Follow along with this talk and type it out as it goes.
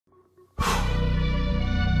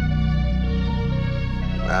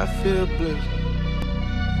I feel blessed.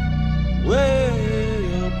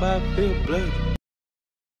 Way up, I feel blessed.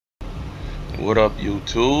 What up,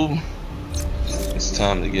 YouTube? It's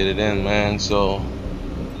time to get it in, man. So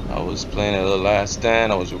I was playing at the last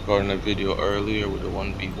stand. I was recording a video earlier with the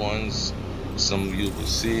 1v1s. Some of you will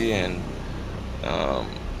see, and I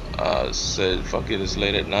said, "Fuck it, it's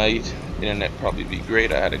late at night. Internet probably be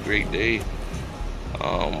great." I had a great day.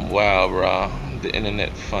 Wow, bro, the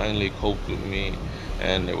internet finally coped with me,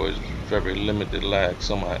 and there was very limited lag,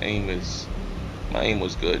 so my aim was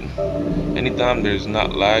good. Anytime there's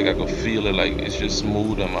not lag, I can feel it, like it's just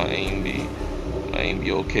smooth, and my aim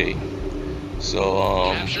be okay.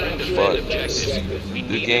 So but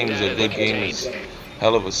the game is a good game. It's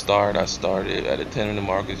hell of a start. I started at a 10-minute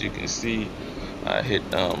mark, as you can see. I hit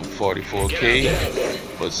 44k,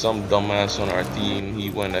 but some dumbass on our team, he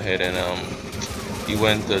went ahead and he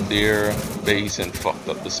went to their base and fucked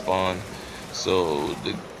up the spawn. So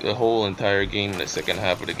the whole entire game, the second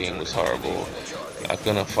half of the game, was horrible. I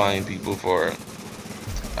couldn't find people for,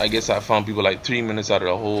 I guess I found people like 3 minutes out of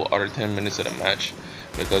the whole other 10 minutes of the match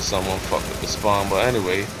because someone fucked up the spawn. But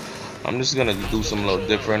anyway, I'm just gonna do something a little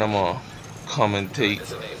different. I'm gonna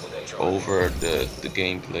commentate over the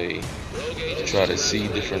gameplay, try to see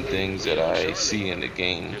different things that I see in the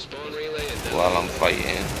game while I'm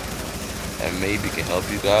fighting, and maybe can help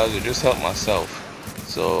you guys or just help myself.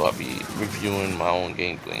 So I'll be reviewing my own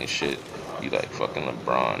gameplay and shit. Be like fucking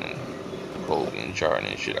LeBron and Kobe and Jordan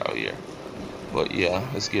and shit out here. But yeah,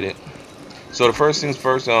 let's get it. So the first things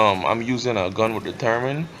first, I'm using a gun with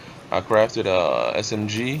Determined. I crafted a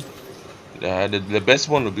SMG. The best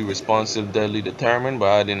one would be Responsive, Deadly, Determined, but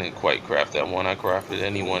I didn't quite craft that one. I crafted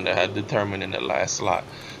anyone that had Determined in the last slot.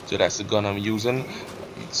 So that's the gun I'm using.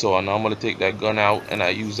 So now I'm going to take that gun out, and I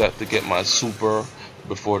use that to get my super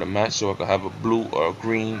before the match, so I can have a blue or a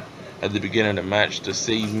green at the beginning of the match to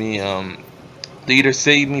save me, to either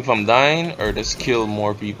save me from dying or just kill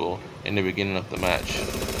more people in the beginning of the match.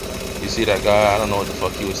 You see that guy? I don't know what the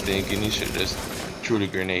fuck he was thinking. He should have just threw the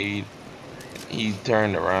grenade. He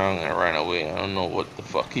turned around and ran away. I don't know what the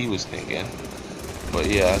fuck he was thinking. But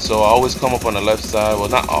yeah, so I always come up on the left side. Well,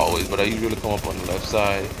 not always, but I usually come up on the left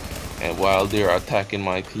side. And while they're attacking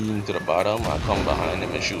my team to the bottom, I come behind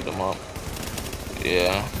them and shoot them up.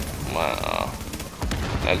 Yeah,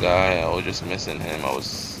 that guy, I was just missing him.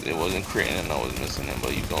 It wasn't critting and I was missing him,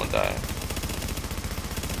 but he's gonna die.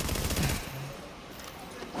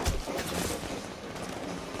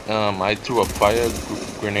 I threw a fire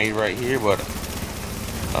grenade right here, but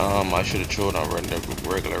I should have thrown a regular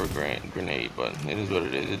grenade, but it is what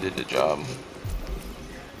it is. It did the job.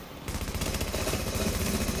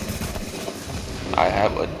 I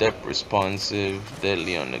have a depth responsive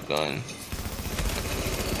deadly on the gun,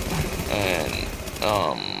 and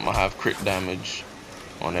I have crit damage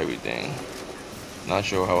on everything. Not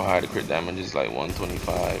sure how high the crit damage is, like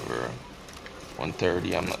 125 or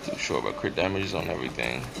 130. I'm not too sure, but crit damage is on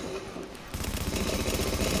everything.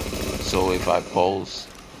 So if I pulse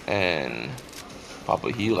and pop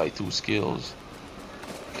a heal, like 2 skills,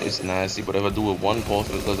 it's nasty. But if I do it 1 pulse,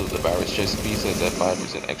 because of the Barrett's chest piece has that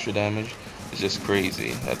 5% extra damage, it's just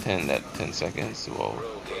crazy. That 10 seconds, well,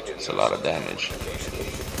 it's a lot of damage.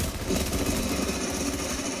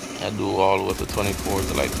 I do all the way to 24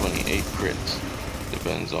 to like 28 crits,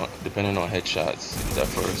 depending on headshots. That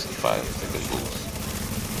first 5-second boost.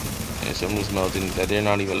 And so I'm just melting that they're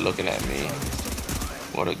not even looking at me.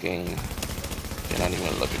 What a game. They're not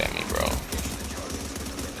even looking at me, bro.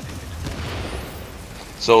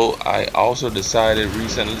 So I also decided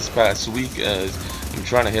recently, this past week, as I'm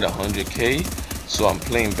trying to hit 100k, so I'm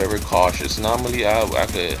playing very cautious. Normally I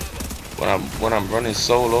could, when I'm running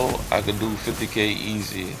solo, I could do 50k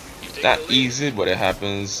easy. Not easy, but it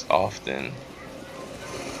happens often.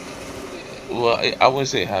 Well, I wouldn't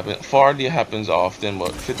say it happens. 40 happens often,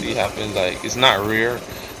 but 50 happens, like, it's not rare,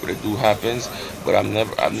 but it do happens. But I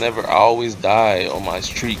always die on my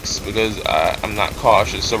streaks because I'm not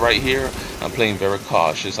cautious. So right here, I'm playing very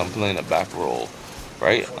cautious. I'm playing a back roll,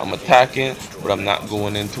 right? I'm attacking, but I'm not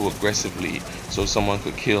going in too aggressively, so someone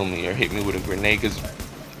could kill me or hit me with a grenade. Because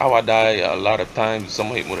how I die a lot of times,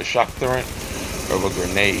 someone hit me with a shock turret or a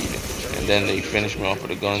grenade, and then they finish me off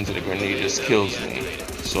with a gun, so the grenade just kills me.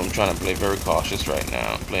 So I'm trying to play very cautious right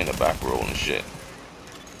now. I'm playing a back roll and shit.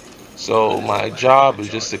 So my job is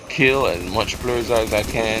just to kill as much players as I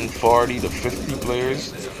can, 40 to 50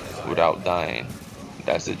 players, without dying.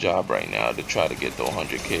 That's the job right now, to try to get to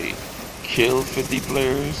 100k. Kill 50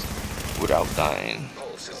 players without dying.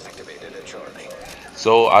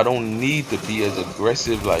 So I don't need to be as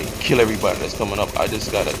aggressive, like kill everybody that's coming up. I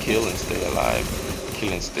just gotta kill and stay alive.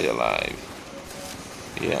 Kill and stay alive.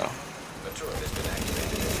 Yeah.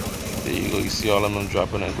 There you go. You see all of them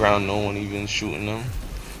dropping on the ground. No one even shooting them.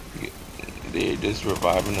 They're just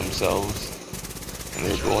reviving themselves. And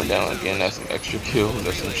they're going down again. That's some extra kills.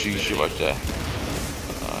 That's some cheat shit right there.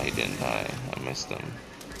 He didn't die. I missed him.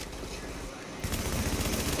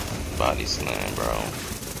 Body slam, bro.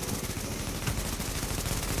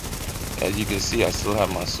 As you can see, I still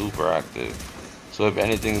have my super active. So if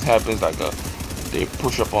anything happens, like they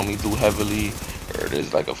push up on me too heavily, or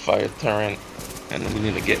there's like a fire turret, and we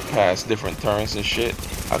need to get past different turrets and shit,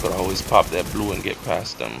 I could always pop that blue and get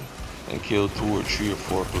past them and kill 2 or 3 or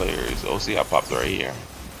 4 players. Oh, see, I popped right here.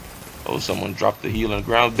 Oh, someone dropped the heal on the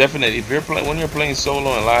ground. Definitely, if you're playing, when you're playing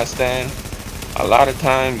solo and last stand, a lot of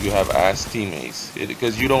times you have ass teammates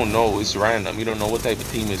because you don't know, it's random. You don't know what type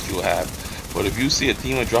of teammates you have. But if you see a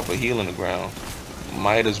teammate drop a heal on the ground,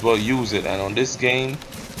 might as well use it. And on this game,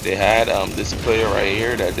 they had this player right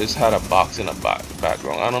here that just had a box in the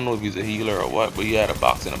background. I don't know if he's a healer or what, but he had a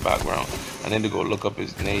box in the background. I need to go look up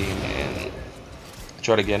his name and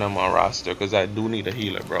try to get him on roster because I do need a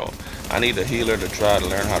healer, bro. I need a healer to try to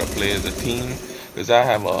learn how to play as a team because I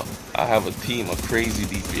have a team of crazy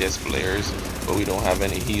DPS players, but we don't have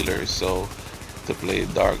any healers. So to play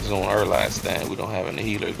Dark Zone or Last Stand, we don't have any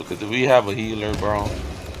healers, because if we have a healer, bro,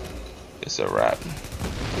 it's a wrap.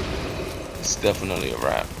 It's definitely a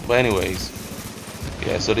wrap. But anyways,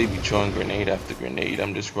 yeah, so they be throwing grenade after grenade.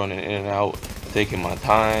 I'm just running in and out, taking my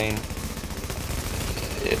time.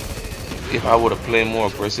 If I would have played more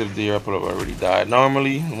aggressive there, I would have already died.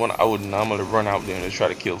 Normally, I would normally run out there and just try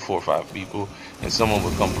to kill 4 or 5 people, and someone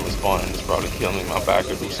would come from the spawn and just probably kill me in my back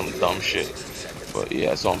or do some dumb shit. But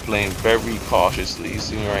yeah, so I'm playing very cautiously. You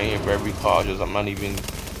see me right here, very cautious. I'm not even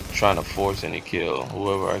trying to force any kill.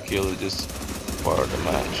 Whoever I kill is just part of the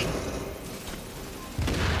match.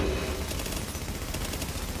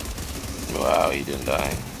 Wow, he didn't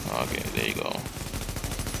die. Okay, there you go.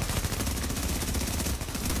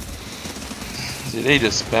 See, they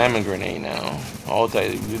just spamming grenade now. All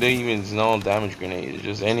type. They even no damage grenades.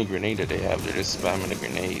 Just any grenade that they have, they're just spamming the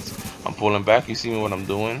grenades. I'm pulling back. You see me what I'm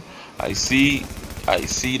doing? I see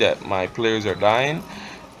that my players are dying,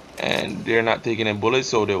 and they're not taking in bullets,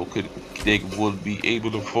 so they would be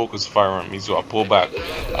able to focus fire on me. So I pull back.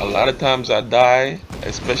 A lot of times I die,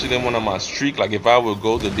 especially when I'm on streak. Like if I would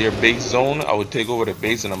go to their base zone, I would take over the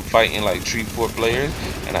base, and I'm fighting like 3, 4 players,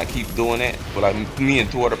 and I keep doing it. But like me and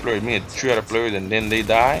 3 other players, and then they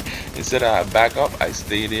die. Instead of I back up, I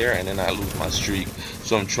stay there, and then I lose my streak.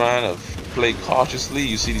 So I'm trying to play cautiously.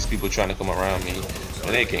 You see these people trying to come around me,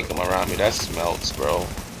 and they can't come around me. That's melts, bro.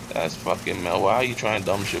 That's fucking melt. Why are you trying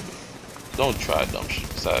dumb shit? Don't try dumb shit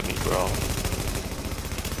beside me, bro.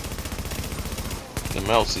 The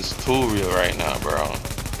melts is too real right now, bro.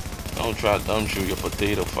 Don't try dumb shit with your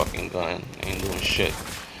potato fucking gun. Ain't doing shit.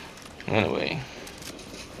 Anyway.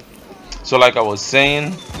 So like I was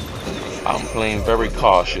saying, I'm playing very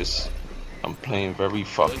cautious. I'm playing very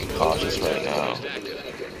fucking cautious right now.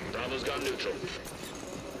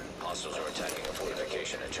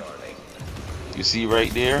 You see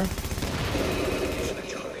right there?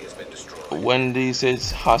 Wendy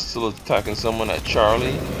says hostile attacking someone at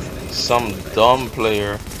Charlie. Some dumb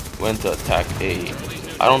player went to attack A.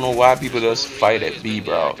 I don't know why people just fight at B,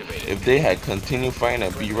 bro. If they had continued fighting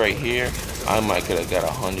at B right here, I might could have got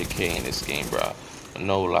 100k in this game, bro.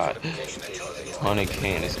 No lie. 100k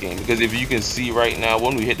in this game. Because if you can see right now,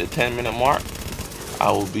 when we hit the 10-minute mark,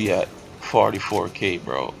 I will be at 44k,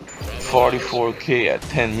 bro. 44k at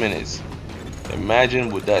 10 minutes.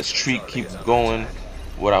 Imagine with that streak keep going,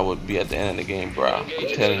 what I would be at the end of the game, bro. I'm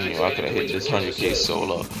telling you, I could have hit this 100k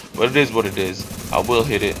solo. But it is what it is. I will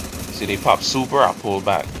hit it. See, they pop super, I pull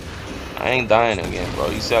back. I ain't dying again, bro.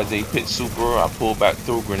 You see how they pit super, I pull back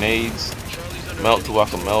through grenades. Melt till I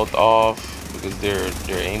can melt off, because they're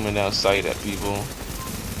aiming down sight at people.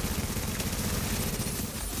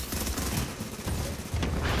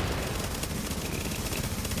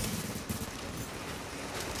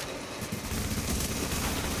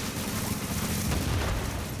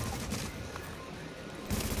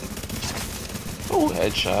 Oh,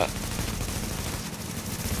 headshot.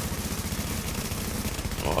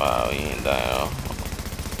 Wow, he ain't down.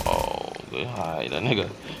 Oh, good hide. That nigga,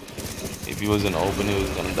 if he was in the open, he was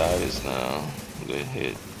gonna die this now. Good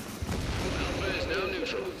hit.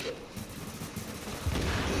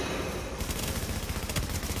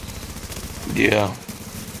 Yeah.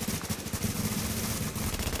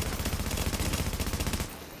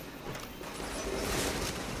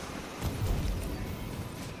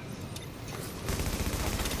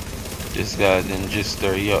 This guy didn't just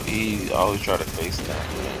he always try to face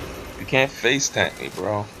tank me. You can't face tank me,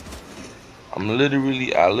 bro. I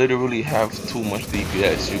literally have too much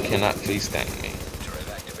DPS. You cannot face tank me.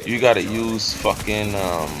 You gotta use fucking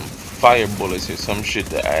fire bullets or some shit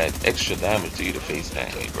to add extra damage to you to face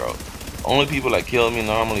tank me, bro. Only people that kill me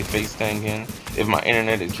normally face tanking, if my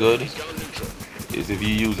internet is good, is if you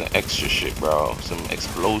using extra shit, bro. Some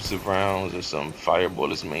explosive rounds or some fire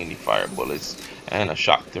bullets, mainly fire bullets, and a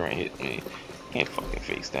shock turret hit me. Can't fucking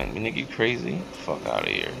face tank me, nigga. You crazy? Fuck out of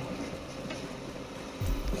here.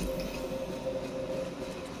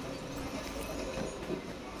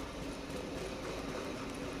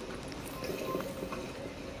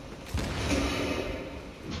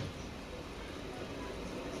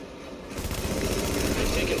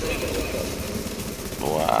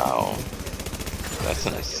 Wow, that's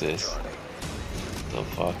an assist. The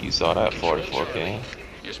fuck, you saw that? 44K.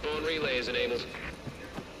 Your spawn relay is enabled.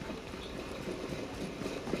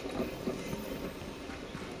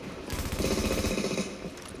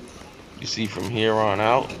 You see from here on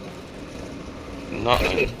out,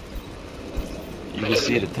 nothing. You can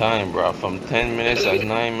see the time, bro. From 10 minutes, that's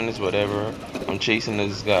 9 minutes, whatever. I'm chasing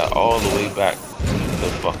this guy all the way back to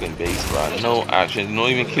the fucking base, bro. No action, no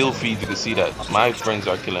even kill feeds. You can see that my friends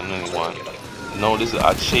are killing anyone. No,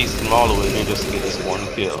 I chased them all the way here just to get this one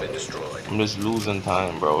kill. I'm just losing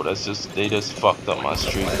time, bro. They just fucked up my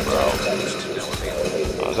streak, bro.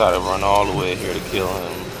 I gotta run all the way here to kill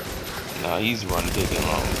him. Now he's running, taking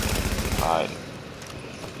long. Alright.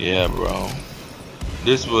 Yeah, bro.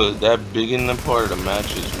 That beginning part of the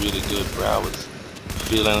match was really good, bro. I was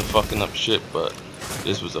feeling fucking up shit, but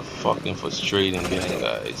this was a fucking frustrating game,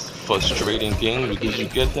 guys. Frustrating game because you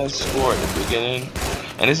get that score at the beginning,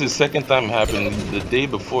 and this is the second time it happened. The day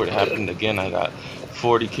before it happened again, I got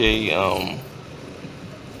 40K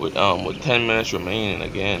with 10 minutes remaining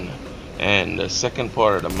again, and the second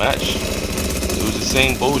part of the match, it was the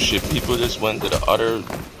same bullshit. People just went to the other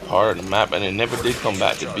part of the map and it never did come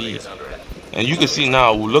back to B. And you can see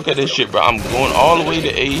now, look at this shit, bro. I'm going all the way to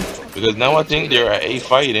A because now I think they're at A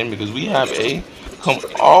fighting because we have A. Come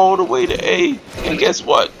all the way to A, and guess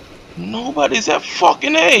what? Nobody's at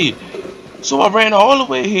fucking A. So I ran all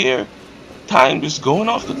the way here. Time just going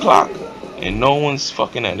off the clock, and no one's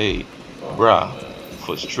fucking at A. Bruh,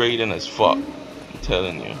 frustrating as fuck. I'm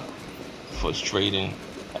telling you, frustrating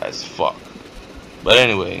as fuck. But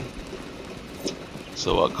anyway,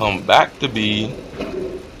 so I come back to B.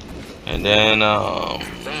 And then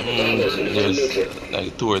there's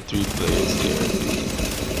like 2 or 3 players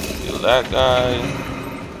here. Kill that guy.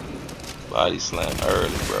 Body slam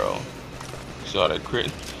early, bro. Saw that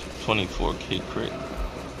crit. 24K crit.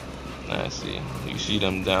 Nasty. You see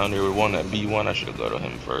them down there with one at B1. I should have got to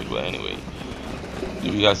him first. But anyway,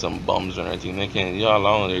 dude, we got some bums and everything. They can't. Y'all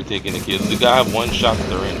alone. They're taking the kills. The guy have one shot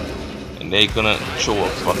they're in. And they couldn't show a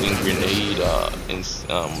fucking grenade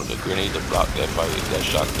with a grenade to block that fight, that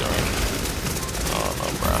shot they're in. I don't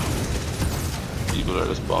know, bro. People are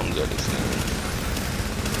just bums at this thing.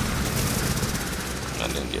 I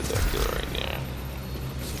didn't get that kill right there.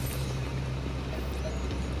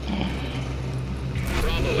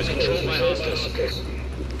 Bravo is controlled by hostiles.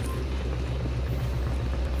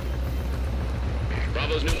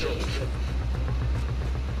 Bravo's neutral.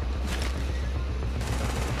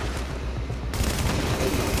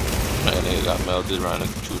 Man, they got melted right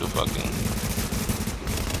through the fucking.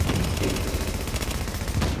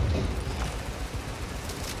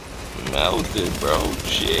 Melted, bro.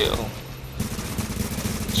 Chill.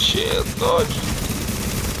 Chill, dodge.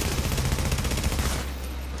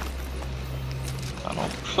 I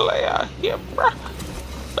don't play out here, bro.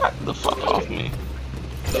 Back the fuck off me.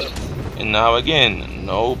 And now again,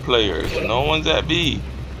 no players. No one's at B.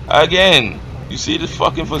 Again. You see the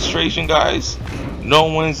fucking frustration, guys? No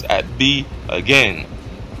one's at B again.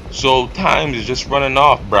 So time is just running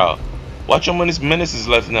off, bro. Watch how many minutes is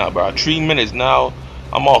left now, bro. 3 minutes now.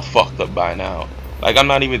 I'm all fucked up by now. Like, I'm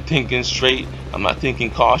not even thinking straight. I'm not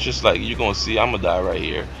thinking cautious. Like, you're gonna see, I'm gonna die right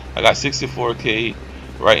here. I got 64K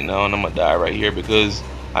right now, and I'm gonna die right here because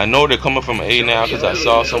I know they're coming from A now because I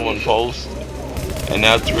saw someone post. And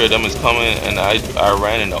now 3 of them is coming, and I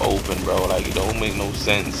ran in the open, bro. Like, it don't make no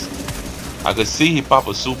sense. I could see he pop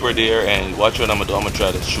a super there, and watch what I'm gonna do. I'm gonna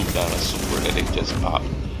try to shoot down a super that they just popped.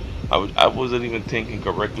 I wasn't even thinking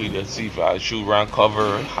correctly to see if I shoot around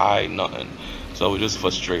cover, hide, nothing. So I was just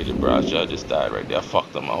frustrated, bro. I just died right there. I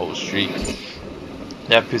fucked up my whole streak.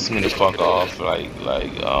 That pissed me the fuck off. Like,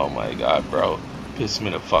 oh my god, bro. Pissed me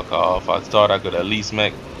the fuck off. I thought I could at least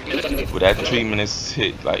make, with that 3 minutes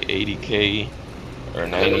hit, like 80K or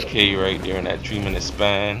 90K right there in that 3 minute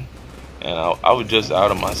span. And I was just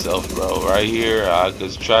out of myself, bro. Right here, I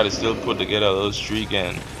could try to still put together a little streak,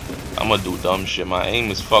 and I'm gonna do dumb shit. My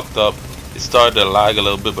aim is fucked up. it started to lag a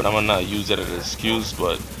little bit, but I'm gonna not use that as an excuse.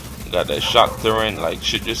 But got that shock turret, like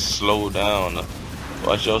shit just slow down.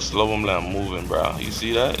 Watch how slow I'm like moving, bro. You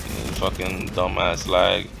see that? Fucking dumbass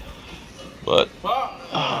lag. But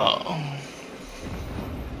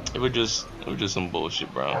it was just some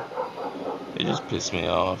bullshit, bro. It just pissed me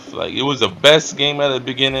off. Like, it was the best game at the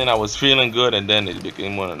beginning. I was feeling good, and then it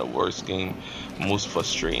became one of the worst most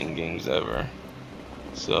frustrating games ever.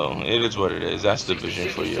 So it is what it is. That's the vision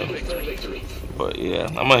for you. But yeah,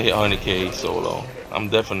 I'm gonna hit 100K solo. I'm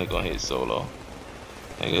definitely gonna hit solo.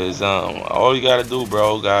 Because all you gotta do,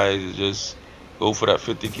 bro, guys, is just go for that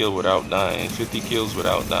 50 kill without dying. 50 kills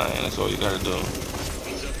without dying. That's all you gotta do.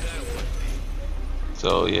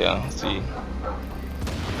 So yeah, see.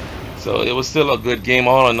 So it was still a good game.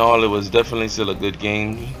 All in all, it was definitely still a good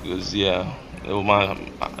game. Because yeah, it was my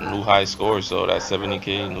new high score. So that's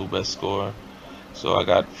 70K, new best score. So I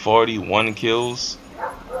got 41 kills,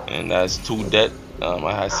 and that's 2 dead. I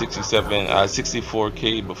had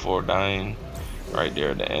 64K before dying. Right there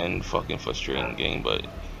at the end. Fucking frustrating game, but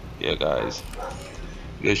yeah, guys,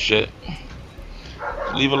 good shit.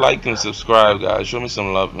 Leave a like and subscribe, guys. Show me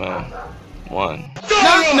some love, man. One.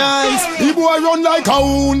 Nice. The boy run like a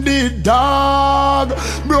wounded dog.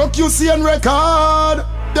 Broke you see on record.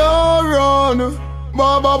 Don't run,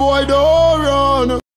 Baba boy, don't run.